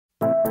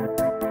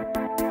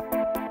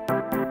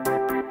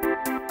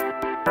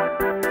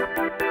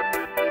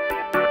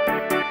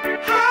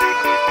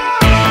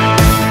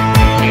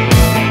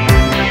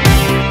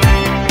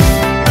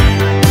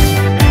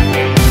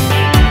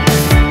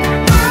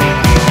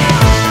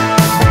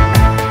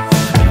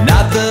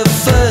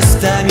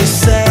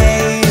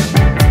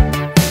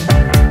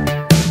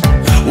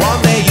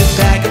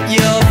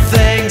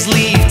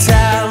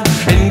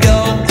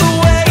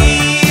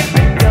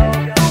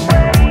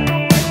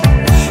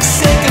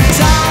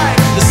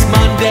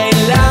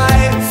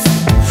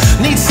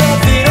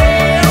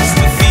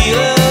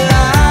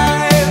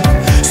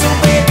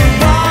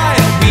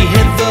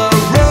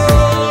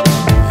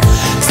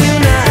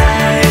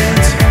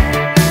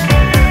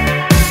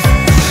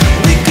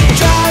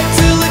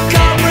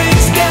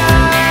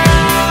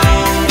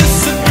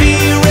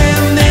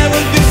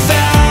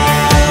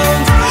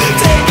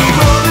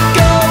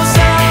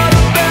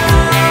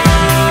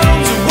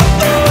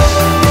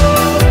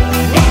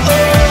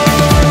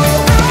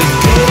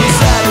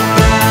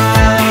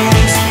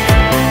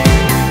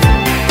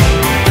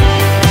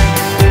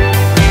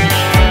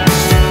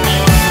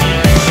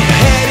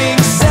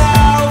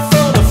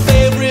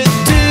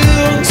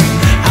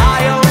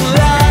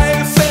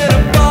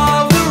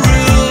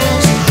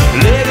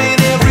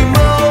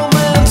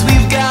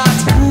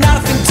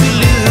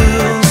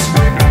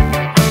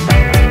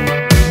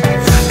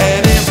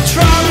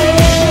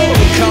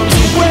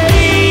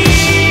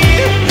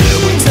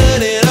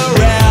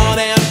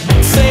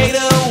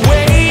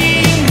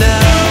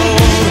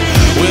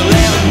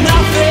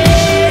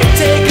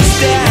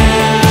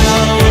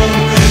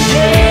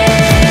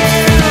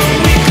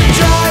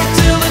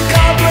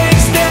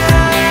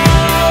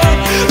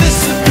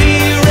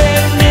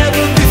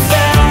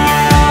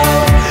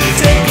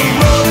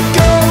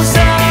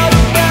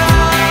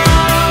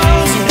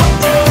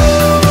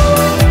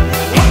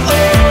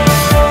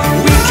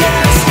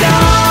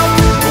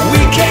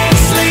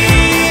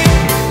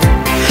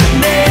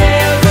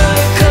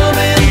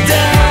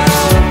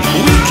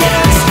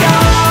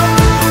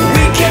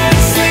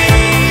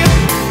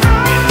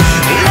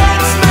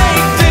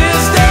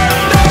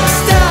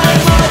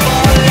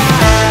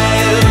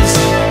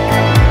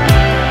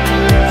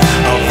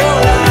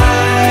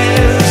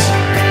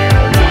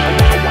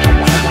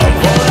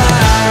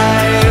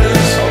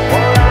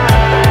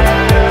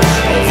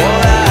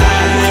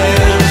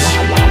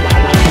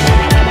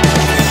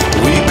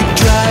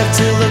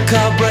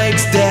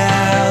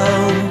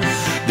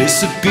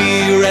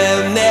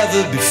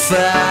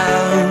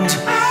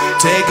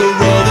take a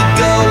road that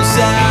goes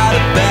out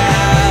of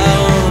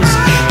bounds,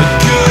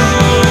 that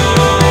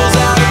goes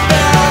out of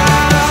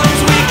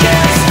bounds. We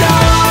can't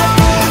stop,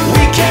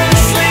 we can't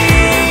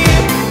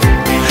sleep,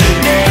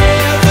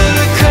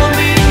 never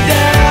coming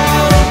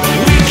down.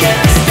 We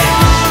can't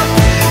stop,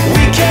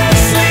 we can't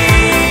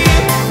sleep.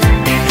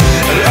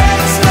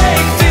 Let's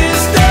make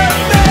this the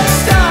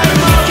best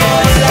time of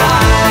our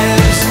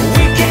lives.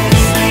 We can't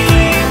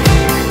sleep.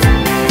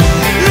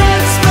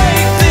 Let's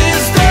make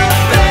this the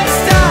best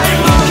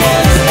time of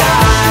our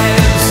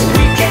lives.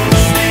 We can't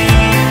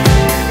sleep.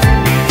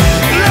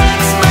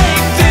 Let's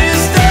make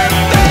this the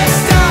best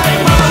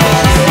time of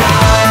our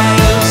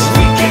lives.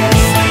 We can't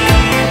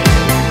sleep.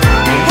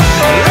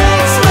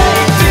 Let's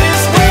make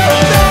this the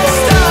best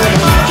time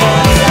of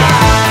our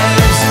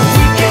lives.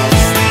 We can't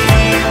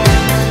sleep.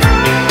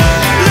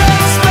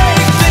 Let's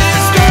make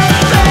this the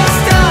best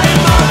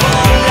time of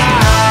our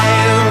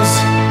lives.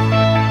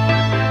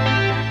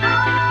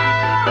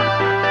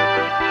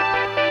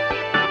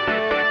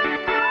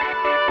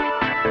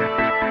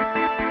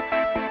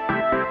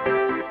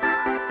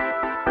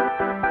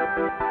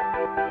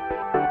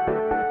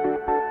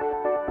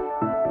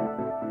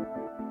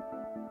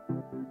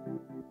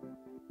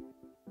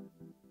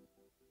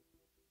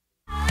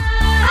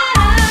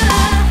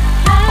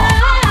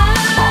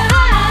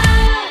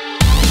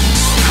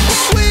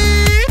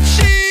 Sweet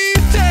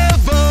sheep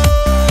devil,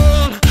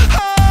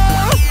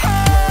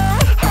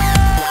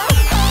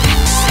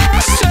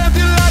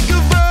 sounding like a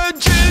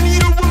virgin,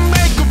 you will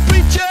make a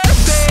preacher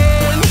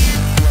sin.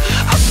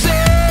 I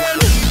sin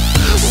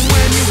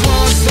when you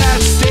walk that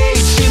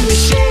stage in the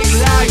shade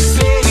like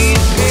Betty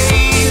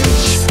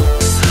Page.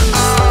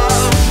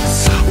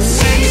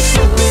 When you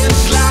slip and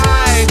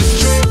slide,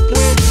 trip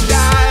with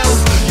style,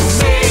 you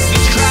make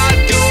this crowd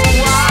go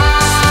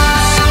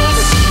wild.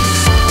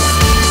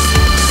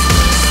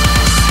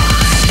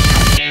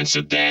 Dance,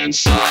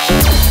 dance.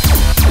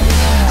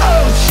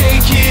 Oh,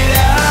 shake it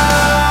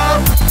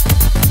up,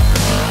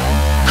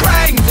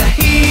 crank the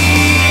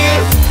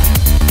heat,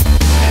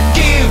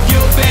 give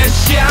your best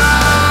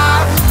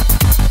shot.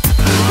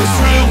 This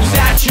room's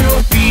at your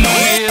feet.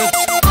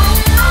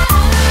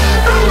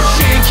 Oh,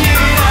 shake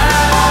it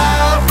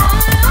up,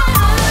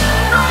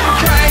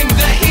 crank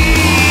the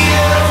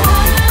heat,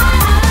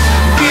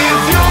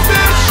 give your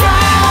best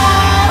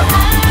shot.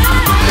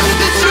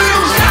 This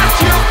room's at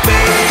your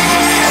feet.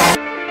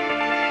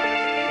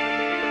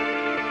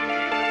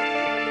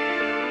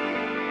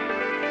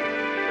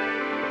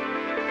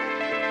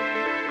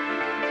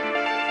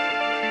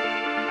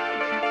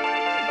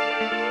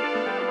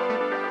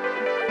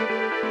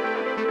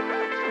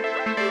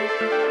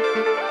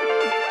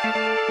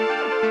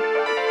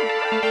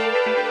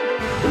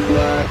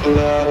 Black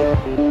love,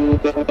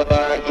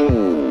 black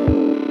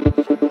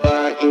love,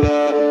 black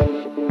love,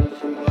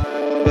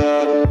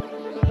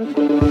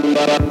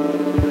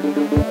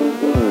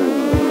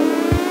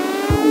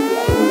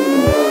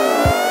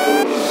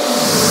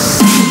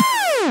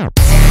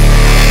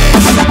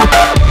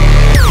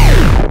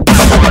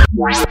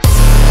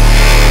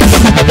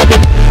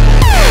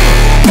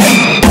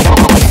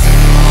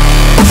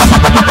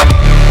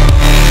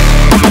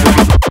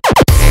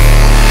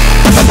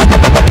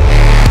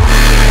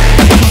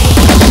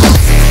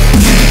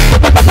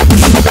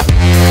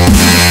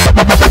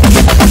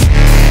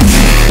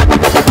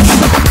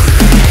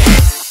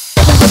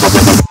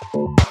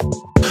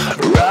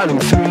 running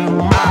through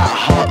my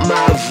heart,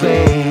 my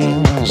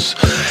veins,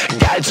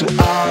 guide to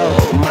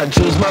all my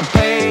joys, my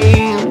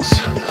pains.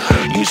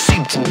 You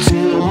seeped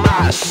into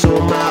my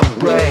soul, my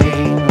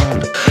brain,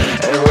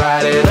 and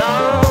riding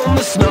on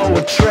the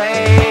snow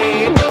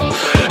train.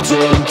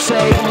 Didn't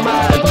take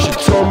much, you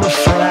told my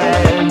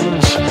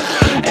friends,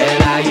 and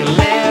now you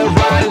live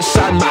right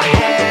inside my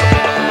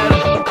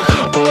head.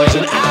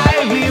 Poison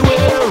ivy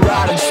with a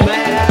rotten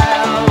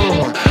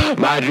smell.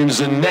 My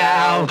dreams are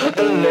now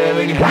a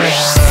living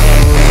hell.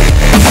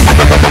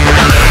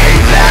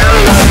 That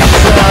love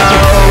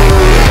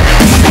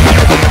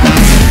so